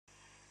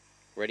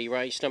Ready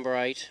race number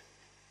 8.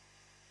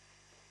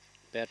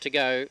 About to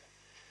go.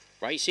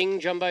 Racing,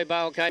 Jumbo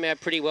Bale came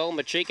out pretty well.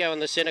 Machiko in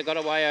the centre got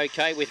away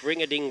okay with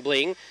Ring-a-Ding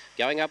Bling.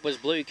 Going up was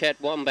Blue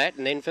Cat Wombat,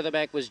 and then for the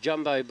back was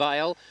Jumbo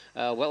Bale.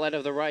 Well out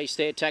of the race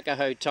there,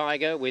 Takaho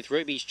Tiger with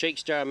Ruby's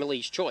Cheekstar and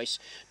Millie's Choice.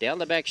 Down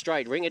the back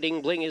straight,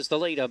 Ring-a-Ding Bling is the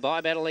leader by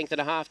about a length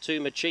and a half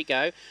to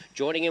Machiko.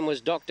 Joining him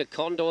was Dr.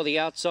 Condor. The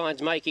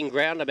outside's making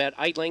ground, about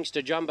 8 lengths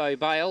to Jumbo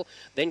Bale.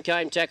 Then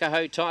came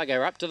Takaho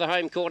Tiger up to the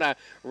home corner.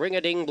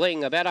 Ring-a-Ding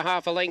Bling about a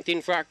half a length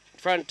in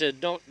front to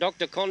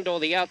Dr. Condor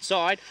the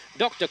outside.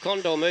 Dr.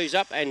 Condor moves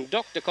up, and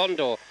Dr.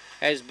 Condor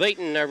has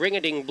beaten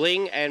Ring-a-Ding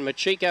Bling and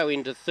Machiko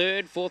into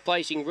third. Fourth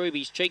placing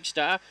Ruby's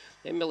Cheekstar.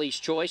 Then Millie's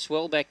Choice.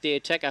 Well back there,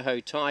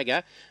 Takaho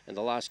Tiger. And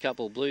the last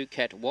couple, Blue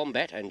Cat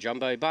Wombat and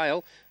Jumbo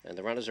Bale. And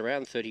the runners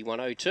around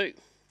 31.02.